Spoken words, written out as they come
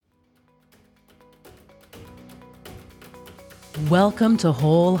Welcome to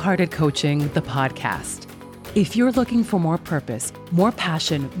Wholehearted Coaching, the podcast. If you're looking for more purpose, more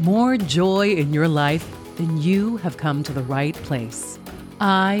passion, more joy in your life, then you have come to the right place.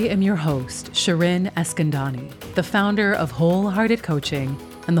 I am your host, Shirin Eskandani, the founder of Wholehearted Coaching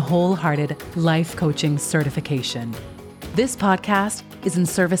and the Wholehearted Life Coaching Certification. This podcast is in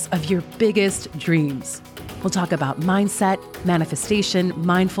service of your biggest dreams. We'll talk about mindset, manifestation,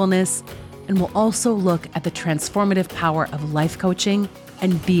 mindfulness, and we'll also look at the transformative power of life coaching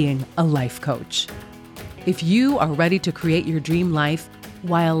and being a life coach. If you are ready to create your dream life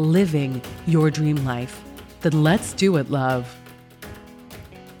while living your dream life, then let's do it, love.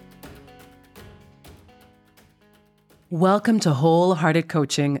 Welcome to Wholehearted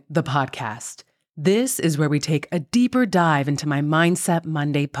Coaching, the podcast. This is where we take a deeper dive into my Mindset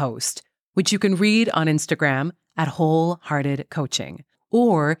Monday post, which you can read on Instagram at Wholehearted Coaching.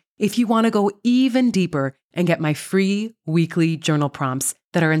 Or if you want to go even deeper and get my free weekly journal prompts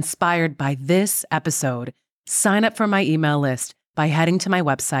that are inspired by this episode, sign up for my email list by heading to my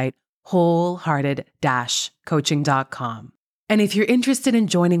website, wholehearted-coaching.com. And if you're interested in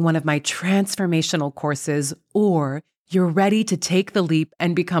joining one of my transformational courses, or you're ready to take the leap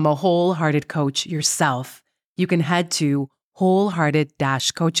and become a wholehearted coach yourself, you can head to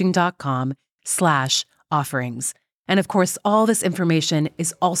wholehearted-coaching.com/offerings. And of course, all this information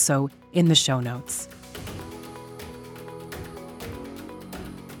is also in the show notes.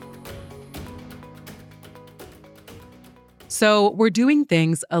 So we're doing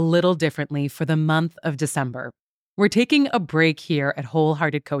things a little differently for the month of December. We're taking a break here at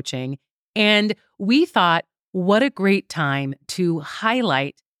Wholehearted Coaching, and we thought, what a great time to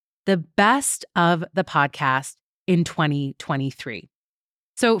highlight the best of the podcast in 2023.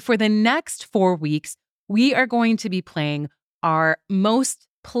 So for the next 4 weeks, we are going to be playing our most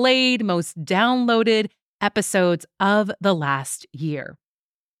played, most downloaded episodes of the last year.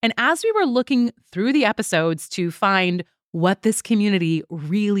 And as we were looking through the episodes to find what this community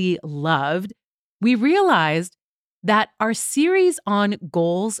really loved, we realized that our series on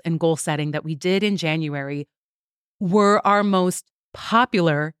goals and goal setting that we did in January were our most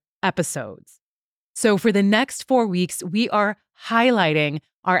popular episodes. So for the next 4 weeks, we are highlighting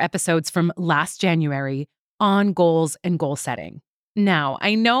our episodes from last January on goals and goal setting. Now,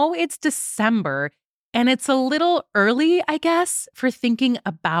 I know it's December and it's a little early, I guess, for thinking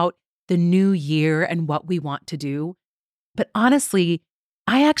about the new year and what we want to do. But honestly,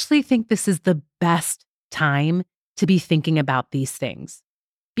 I actually think this is the best time to be thinking about these things.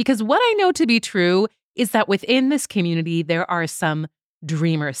 Because what I know to be true is that within this community, there are some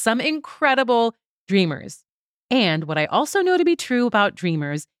dreamers, some incredible dreamers. And what I also know to be true about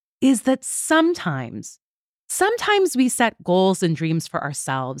dreamers is that sometimes we set goals and dreams for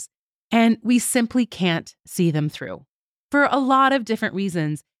ourselves and we simply can't see them through for a lot of different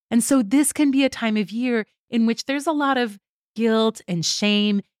reasons. And so this can be a time of year in which there's a lot of guilt and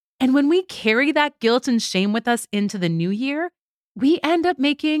shame. And when we carry that guilt and shame with us into the new year, we end up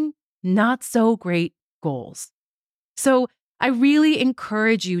making not so great goals. So I really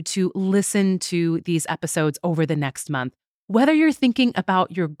encourage you to listen to these episodes over the next month, whether you're thinking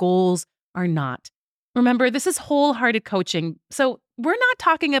about your goals or not. Remember, this is wholehearted coaching, so we're not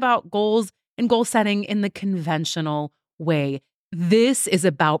talking about goals and goal setting in the conventional way. This is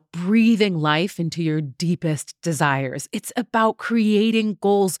about breathing life into your deepest desires. It's about creating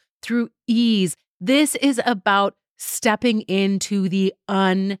goals through ease. This is about stepping into the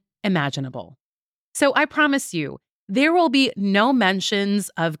unimaginable. So I promise you, there will be no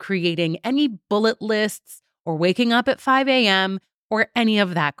mentions of creating any bullet lists or waking up at 5 a.m. or any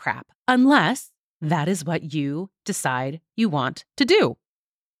of that crap, unless that is what you decide you want to do.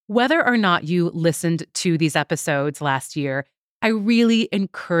 Whether or not you listened to these episodes last year, I really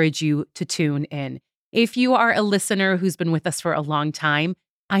encourage you to tune in. If you are a listener who's been with us for a long time,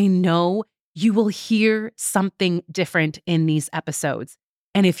 I know you will hear something different in these episodes.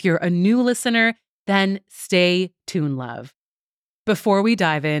 And if you're a new listener, then stay tuned, love. Before we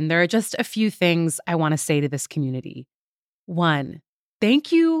dive in, there are just a few things I want to say to this community. 1,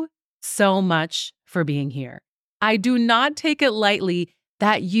 thank you so much for being here. I do not take it lightly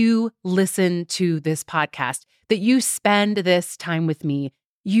that you listen to this podcast, that you spend this time with me.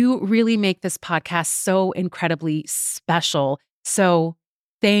 You really make this podcast so incredibly special. So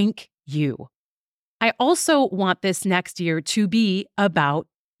thank you. I also want this next year to be about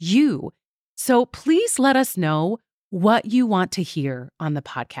you. So please let us know what you want to hear on the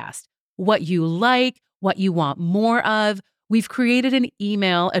podcast, what you like, what you want more of. We've created an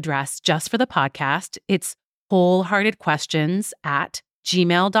email address just for the podcast. It's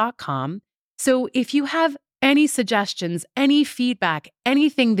wholeheartedquestions@gmail.com. So if you have Any suggestions, any feedback,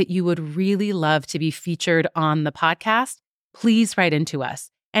 anything that you would really love to be featured on the podcast, please write into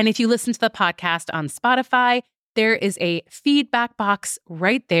us. And if you listen to the podcast on Spotify, there is a feedback box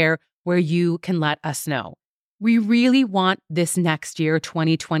right there where you can let us know. We really want this next year,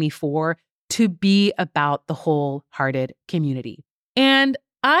 2024, to be about the wholehearted community. And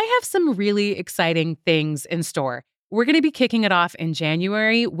I have some really exciting things in store. We're going to be kicking it off in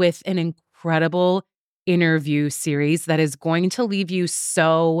January with an incredible interview series that is going to leave you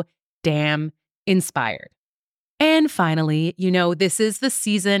so damn inspired. And finally, this is the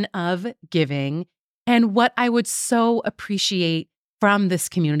season of giving. And what I would so appreciate from this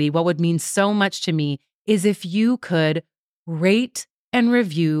community, what would mean so much to me, is if you could rate and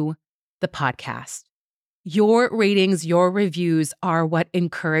review the podcast. Your ratings, your reviews are what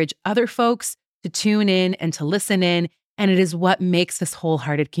encourage other folks to tune in and to listen in. And it is what makes this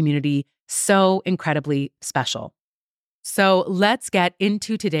wholehearted community so incredibly special. So let's get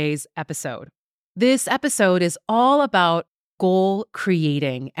into today's episode. This episode is all about goal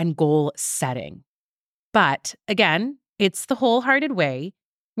creating and goal setting. But again, it's the wholehearted way.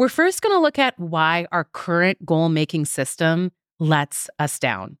 We're first going to look at why our current goal-making system lets us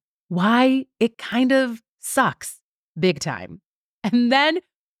down, why it kind of sucks big time. And then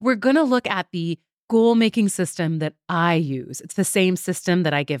we're going to look at the goal-making system that I use. It's the same system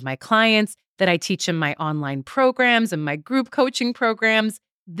that I give my clients, that I teach in my online programs and my group coaching programs.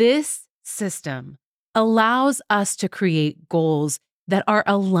 This system allows us to create goals that are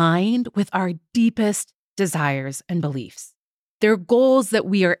aligned with our deepest desires and beliefs. They're goals that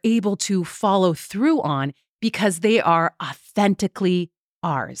we are able to follow through on because they are authentically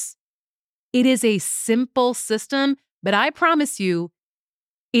ours. It is a simple system, but I promise you,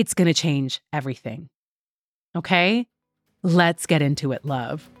 it's going to change everything. Okay? Let's get into it,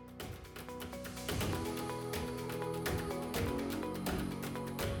 love.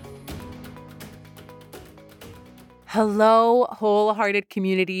 Hello, wholehearted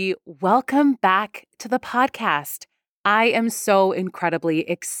community. Welcome back to the podcast. I am so incredibly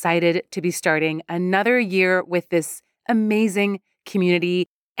excited to be starting another year with this amazing community.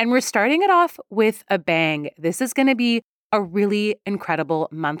 And we're starting it off with a bang. This is going to be a really incredible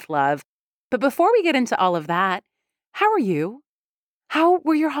month, love. But before we get into all of that, how are you? How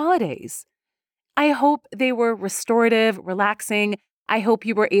were your holidays? I hope they were restorative, relaxing. I hope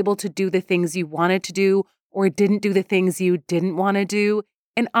you were able to do the things you wanted to do or didn't do the things you didn't want to do.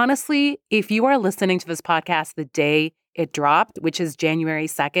 And honestly, if you are listening to this podcast the day it dropped, which is January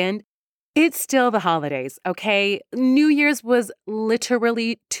 2nd, it's still the holidays, okay? New Year's was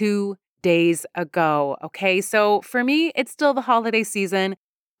literally 2 days ago, okay? So for me, it's still the holiday season.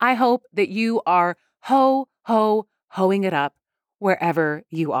 I hope that you are hoing it up wherever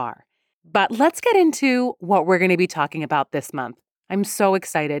you are. But let's get into what we're going to be talking about this month. I'm so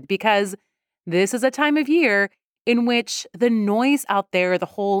excited because this is a time of year in which the noise out there, the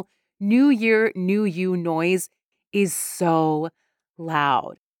whole new year, new you noise is so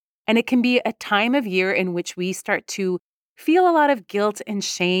loud. And it can be a time of year in which we start to feel a lot of guilt and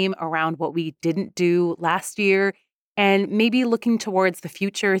shame around what we didn't do last year, and maybe looking towards the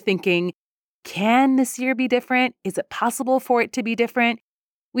future thinking, can this year be different? Is it possible for it to be different?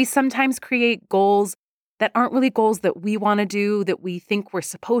 We sometimes create goals that aren't really goals that we want to do, that we think we're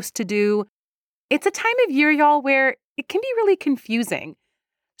supposed to do. It's a time of year, y'all, where it can be really confusing.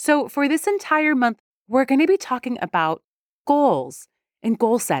 So for this entire month, we're going to be talking about goals and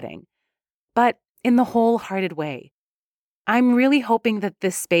goal setting, but in the wholehearted way. I'm really hoping that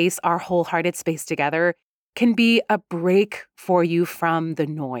this space, our wholehearted space together, can be a break for you from the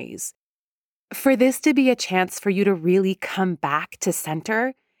noise. For this to be a chance for you to really come back to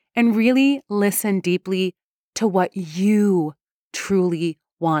center and really listen deeply to what you truly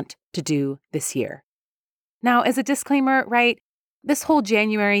want to do this year. Now, as a disclaimer, right, this whole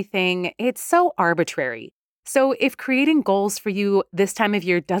January thing, it's so arbitrary. So if creating goals for you this time of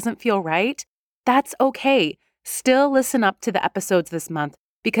year doesn't feel right, that's okay. Still listen up to the episodes this month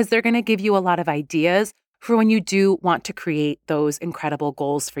because they're going to give you a lot of ideas for when you do want to create those incredible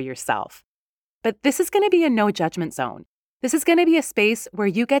goals for yourself. But this is going to be a no judgment zone. This is going to be a space where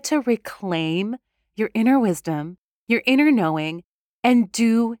you get to reclaim your inner wisdom, your inner knowing, and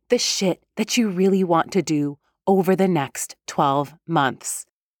do the shit that you really want to do over the next 12 months.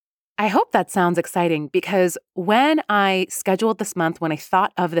 I hope that sounds exciting because when I scheduled this month, when I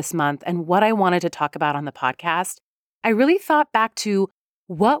thought of this month and what I wanted to talk about on the podcast, I really thought back to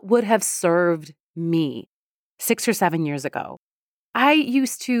what would have served me 6 or 7 years ago. I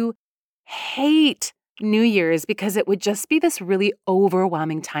used to hate New Year's because it would just be this really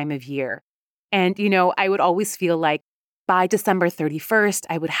overwhelming time of year. And, I would always feel like by December 31st,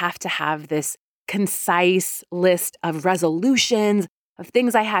 I would have to have this concise list of resolutions, of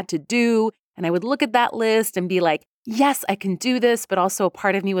things I had to do. And I would look at that list and be like, yes, I can do this. But also a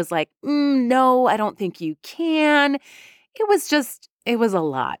part of me was like, no, I don't think you can. It was a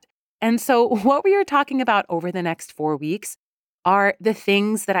lot. And so what we are talking about over the next 4 weeks are the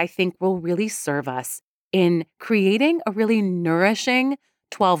things that I think will really serve us in creating a really nourishing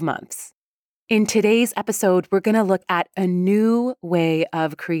 12 months. In today's episode, we're going to look at a new way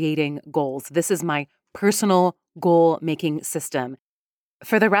of creating goals. This is my personal goal-making system.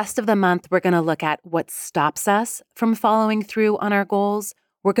 For the rest of the month, we're going to look at what stops us from following through on our goals.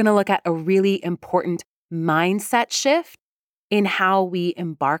 We're going to look at a really important mindset shift in how we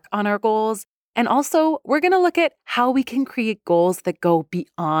embark on our goals. And also, we're going to look at how we can create goals that go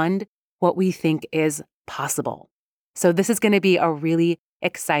beyond what we think is possible. So this is going to be a really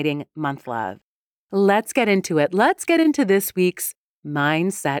exciting month, love. Let's get into it. Let's get into this week's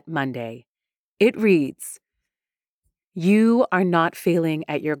Mindset Monday. It reads, you are not failing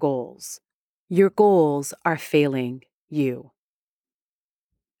at your goals. Your goals are failing you.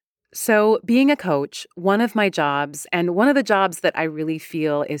 So, being a coach, one of my jobs, and one of the jobs that I really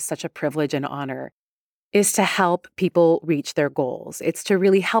feel is such a privilege and honor, is to help people reach their goals. It's to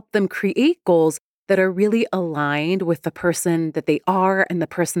really help them create goals that are really aligned with the person that they are and the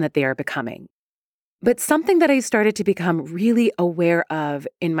person that they are becoming. But something that I started to become really aware of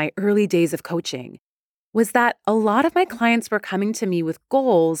in my early days of coaching was that a lot of my clients were coming to me with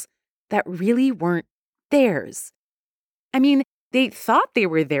goals that really weren't theirs. I mean, they thought they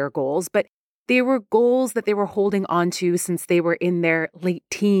were their goals, but they were goals that they were holding on to since they were in their late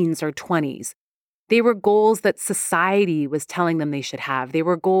teens or 20s. They were goals that society was telling them they should have. They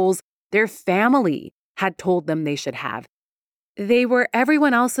were goals their family had told them they should have. They were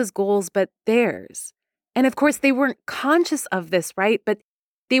everyone else's goals but theirs. And of course, they weren't conscious of this, right? But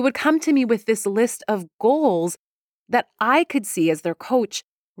they would come to me with this list of goals that I could see as their coach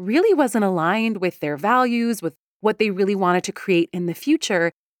really wasn't aligned with their values, with what they really wanted to create in the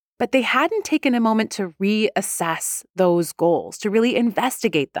future, but they hadn't taken a moment to reassess those goals, to really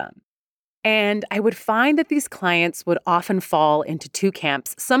investigate them. And I would find that these clients would often fall into two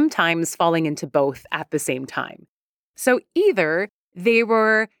camps, sometimes falling into both at the same time. So either they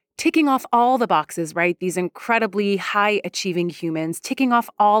were ticking off all the boxes, right? These incredibly high achieving humans, ticking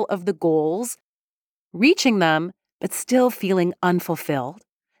off all of the goals, reaching them, but still feeling unfulfilled,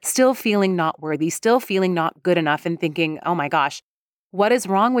 still feeling not worthy, still feeling not good enough, and thinking, oh my gosh, what is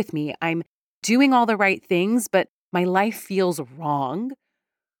wrong with me? I'm doing all the right things, but my life feels wrong.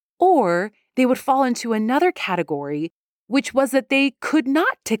 Or they would fall into another category, which was that they could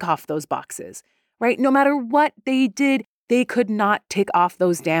not tick off those boxes, right? No matter what they did, they could not tick off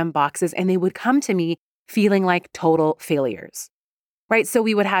those damn boxes, and they would come to me feeling like total failures, right? So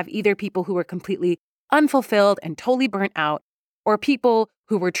we would have either people who were completely unfulfilled and totally burnt out, or people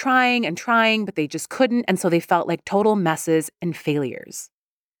who were trying and trying, but they just couldn't, and so they felt like total messes and failures.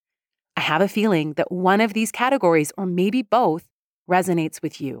 I have a feeling that one of these categories, or maybe both, resonates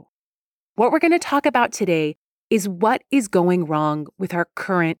with you. What we're going to talk about today is what is going wrong with our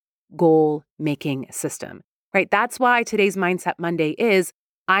current goal-making system, right? That's why today's Mindset Monday is,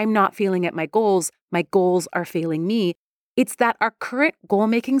 I'm not feeling at my goals are failing me. It's that our current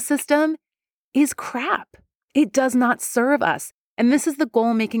goal-making system is crap. It does not serve us. And this is the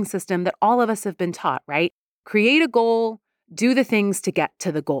goal-making system that all of us have been taught, right? Create a goal, do the things to get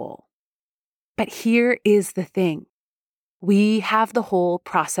to the goal. But here is the thing. We have the whole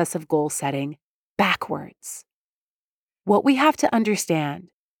process of goal setting backwards. What we have to understand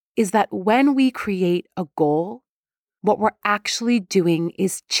is that when we create a goal, what we're actually doing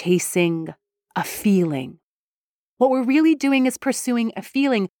is chasing a feeling. What we're really doing is pursuing a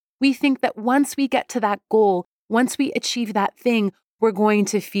feeling. We think that once we get to that goal, once we achieve that thing, we're going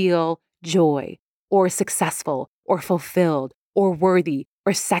to feel joy or successful or fulfilled or worthy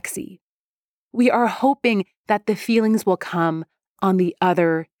or sexy. We are hoping that the feelings will come on the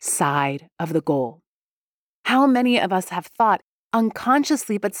other side of the goal. How many of us have thought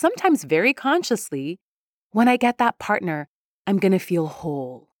unconsciously, but sometimes very consciously, when I get that partner, I'm going to feel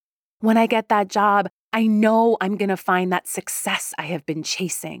whole. When I get that job, I know I'm going to find that success I have been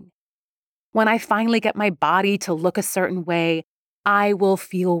chasing. When I finally get my body to look a certain way, I will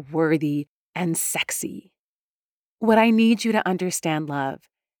feel worthy and sexy. What I need you to understand, love,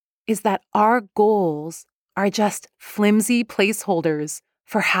 is that our goals are just flimsy placeholders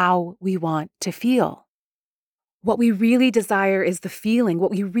for how we want to feel. What we really desire is the feeling.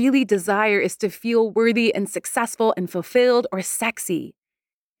 What we really desire is to feel worthy and successful and fulfilled or sexy.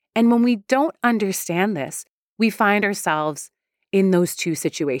 And when we don't understand this, we find ourselves in those two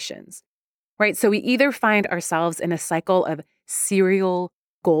situations, right? So we either find ourselves in a cycle of serial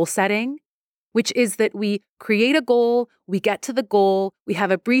goal setting, which is that we create a goal, we get to the goal, we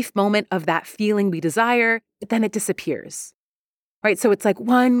have a brief moment of that feeling we desire, but then it disappears, right? So it's like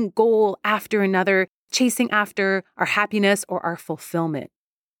one goal after another, chasing after our happiness or our fulfillment,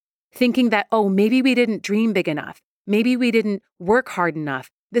 thinking that, oh, maybe we didn't dream big enough. Maybe we didn't work hard enough.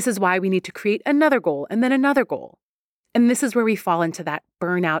 This is why we need to create another goal and then another goal. And this is where we fall into that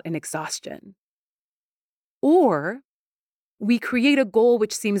burnout and exhaustion. Or we create a goal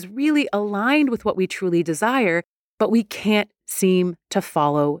which seems really aligned with what we truly desire, but we can't seem to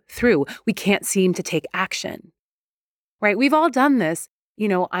follow through. We can't seem to take action, right? We've all done this.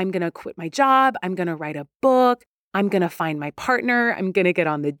 I'm going to quit my job. I'm going to write a book. I'm going to find my partner. I'm going to get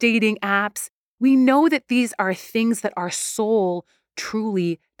on the dating apps. We know that these are things that our soul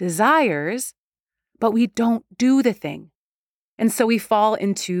truly desires, but we don't do the thing. And so we fall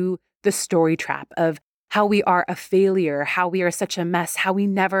into the story trap of how we are a failure, how we are such a mess, how we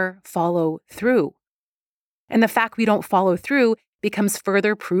never follow through. And the fact we don't follow through becomes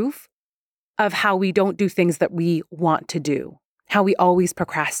further proof of how we don't do things that we want to do, how we always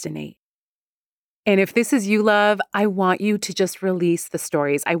procrastinate. And if this is you, love, I want you to just release the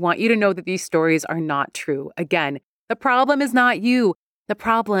stories. I want you to know that these stories are not true. Again, the problem is not you. The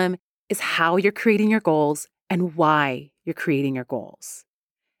problem is how you're creating your goals and why you're creating your goals.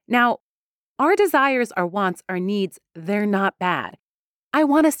 Now, our desires, our wants, our needs, they're not bad. I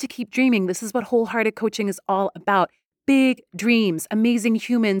want us to keep dreaming. This is what wholehearted coaching is all about. Big dreams, amazing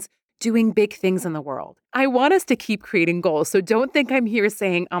humans doing big things in the world. I want us to keep creating goals. So don't think I'm here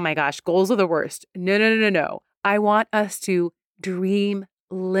saying, oh my gosh, goals are the worst. No, no, no, no, no. I want us to dream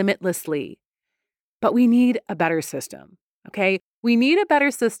limitlessly. But we need a better system, okay? We need a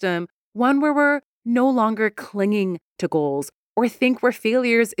better system, one where we're no longer clinging to goals or think we're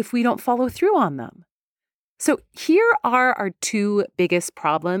failures if we don't follow through on them. So here are our two biggest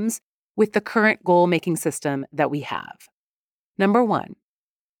problems with the current goal-making system that we have. Number one,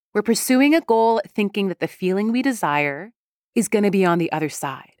 we're pursuing a goal thinking that the feeling we desire is going to be on the other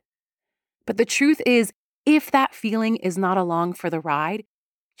side. But the truth is, if that feeling is not along for the ride,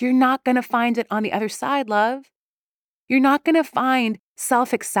 you're not going to find it on the other side, love. You're not going to find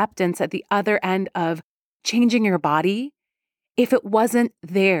self-acceptance at the other end of changing your body if it wasn't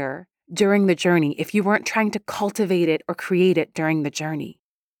there during the journey, if you weren't trying to cultivate it or create it during the journey.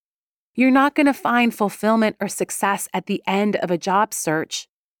 You're not going to find fulfillment or success at the end of a job search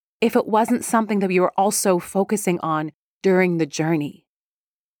if it wasn't something that you were also focusing on during the journey.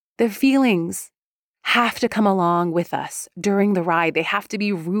 The feelings have to come along with us during the ride. They have to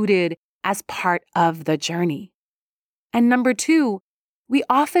be rooted as part of the journey. And number two, we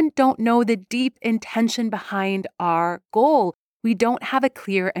often don't know the deep intention behind our goal. We don't have a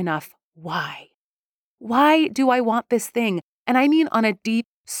clear enough why. Why do I want this thing? And I mean on a deep,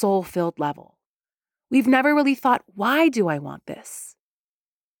 soul-filled level. We've never really thought, why do I want this?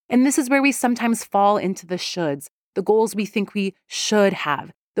 And this is where we sometimes fall into the shoulds, the goals we think we should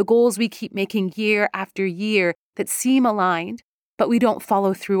have, the goals we keep making year after year that seem aligned, but we don't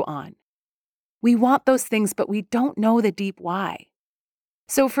follow through on. We want those things, but we don't know the deep why.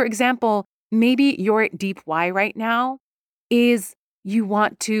 So for example, maybe your deep why right now is you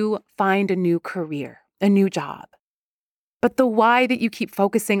want to find a new career, a new job. But the why that you keep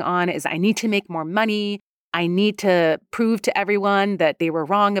focusing on is I need to make more money. I need to prove to everyone that they were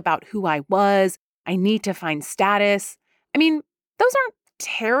wrong about who I was. I need to find status. I mean, those aren't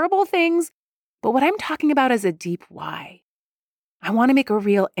terrible things, but what I'm talking about is a deep why. I want to make a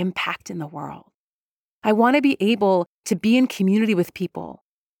real impact in the world. I want to be able to be in community with people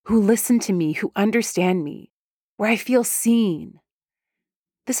who listen to me, who understand me, where I feel seen.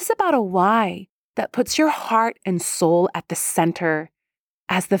 This is about a why that puts your heart and soul at the center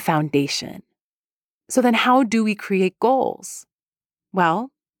as the foundation. So then how do we create goals?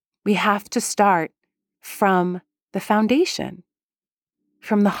 Well, we have to start from the foundation,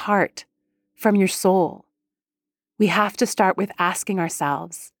 from the heart, from your soul. We have to start with asking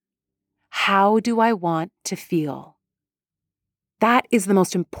ourselves, how do I want to feel? That is the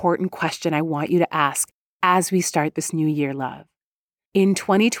most important question I want you to ask as we start this new year, love. In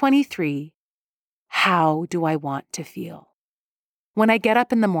 2023, how do I want to feel? When I get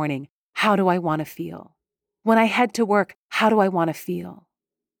up in the morning, how do I want to feel? When I head to work, how do I want to feel?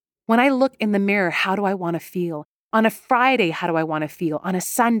 When I look in the mirror, how do I want to feel? On a Friday, how do I want to feel? On a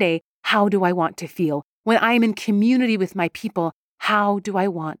Sunday, how do I want to feel? When I am in community with my people, how do I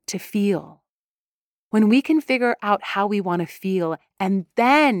want to feel? when we can figure out how we want to feel and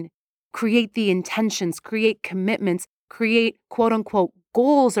then create the intentions, create commitments, create quote unquote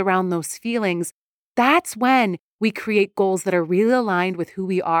goals around those feelings, that's when we create goals that are really aligned with who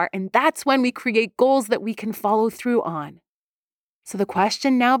we are. And that's when we create goals that we can follow through on. So the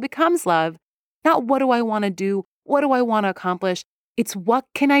question now becomes, love, not what do I want to do? What do I want to accomplish? It's what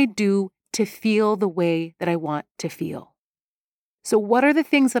can I do to feel the way that I want to feel? So what are the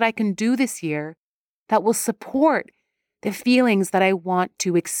things that I can do this year that will support the feelings that I want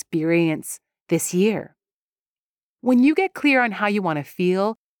to experience this year? When you get clear on how you want to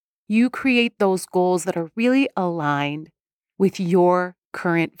feel, you create those goals that are really aligned with your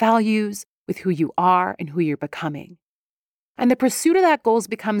current values, with who you are and who you're becoming. And the pursuit of that goals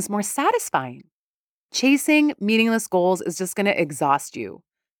becomes more satisfying. Chasing meaningless goals is just going to exhaust you.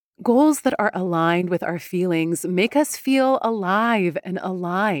 Goals that are aligned with our feelings make us feel alive and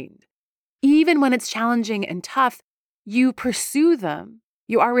aligned. Even when it's challenging and tough, you pursue them.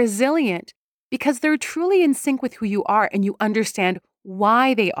 You are resilient because they're truly in sync with who you are and you understand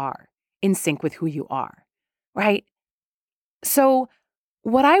why they are in sync with who you are, right? So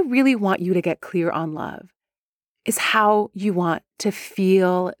what I really want you to get clear on, love, is how you want to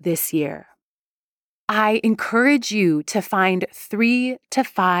feel this year. I encourage you to find 3 to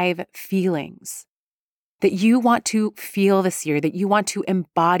 5 feelings that you want to feel this year, that you want to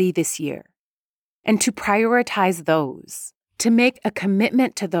embody this year, and to prioritize those, to make a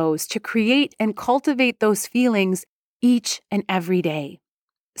commitment to those, to create and cultivate those feelings each and every day.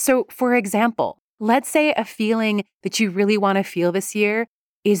 So, for example, let's say a feeling that you really want to feel this year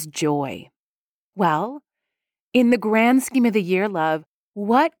is joy. Well, in the grand scheme of the year, love,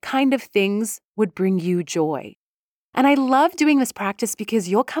 what kind of things would bring you joy? And I love doing this practice because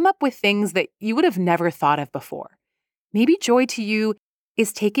you'll come up with things that you would have never thought of before. Maybe joy to you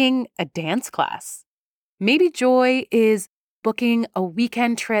is taking a dance class. Maybe joy is booking a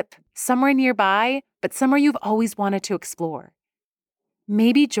weekend trip somewhere nearby, but somewhere you've always wanted to explore.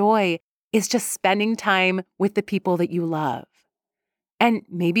 Maybe joy is just spending time with the people that you love. And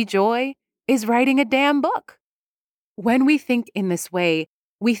maybe joy is writing a damn book. When we think in this way,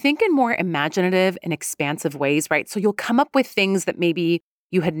 we think in more imaginative and expansive ways, right? So you'll come up with things that maybe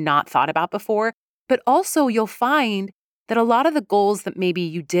you had not thought about before, but also you'll find that a lot of the goals that maybe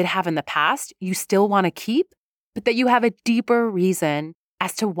you did have in the past, you still want to keep, but that you have a deeper reason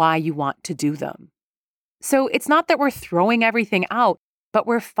as to why you want to do them. So it's not that we're throwing everything out, but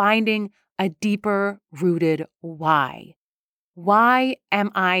we're finding a deeper rooted why. Why am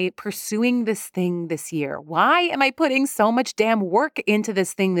I pursuing this thing this year? Why am I putting so much damn work into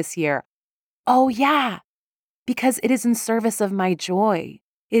this thing this year? Oh, yeah, because it is in service of my joy.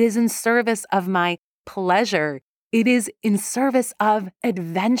 It is in service of my pleasure. It is in service of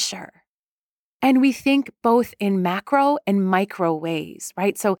adventure. And we think both in macro and micro ways,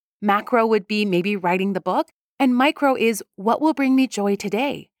 right? So macro would be maybe writing the book, and micro is what will bring me joy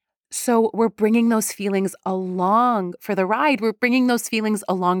today. So we're bringing those feelings along for the ride. We're bringing those feelings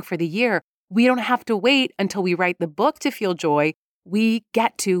along for the year. We don't have to wait until we write the book to feel joy. We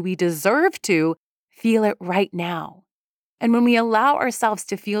deserve to feel it right now. And when we allow ourselves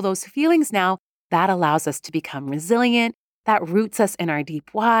to feel those feelings now, that allows us to become resilient. That roots us in our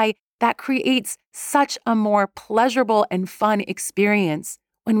deep why. That creates such a more pleasurable and fun experience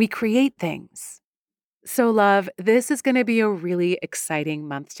when we create things. So, love, this is going to be a really exciting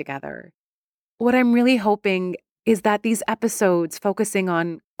month together. What I'm really hoping is that these episodes focusing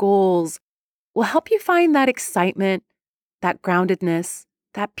on goals will help you find that excitement, that groundedness,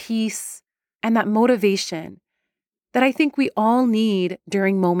 that peace, and that motivation that I think we all need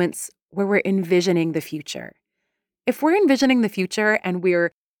during moments where we're envisioning the future. If we're envisioning the future and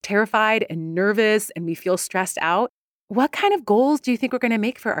we're terrified and nervous and we feel stressed out, what kind of goals do you think we're going to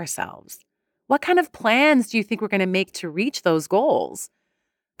make for ourselves? What kind of plans do you think we're going to make to reach those goals?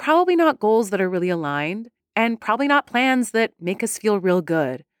 Probably not goals that are really aligned, and probably not plans that make us feel real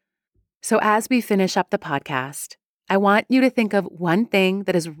good. So as we finish up the podcast, I want you to think of one thing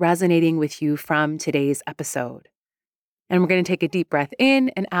that is resonating with you from today's episode. And we're going to take a deep breath in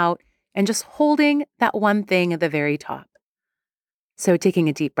and out and just holding that one thing at the very top. So taking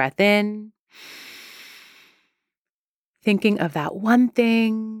a deep breath in, thinking of that one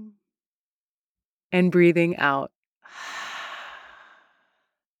thing, and breathing out.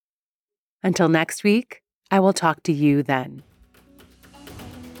 Until next week, I will talk to you then.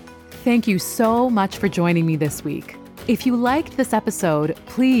 Thank you so much for joining me this week. If you liked this episode,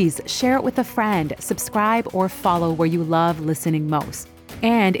 please share it with a friend, subscribe or follow where you love listening most.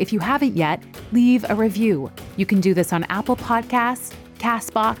 And if you haven't yet, leave a review. You can do this on Apple Podcasts,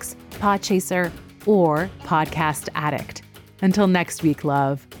 CastBox, Podchaser, or podcast addict. Until next week,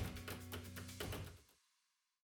 love.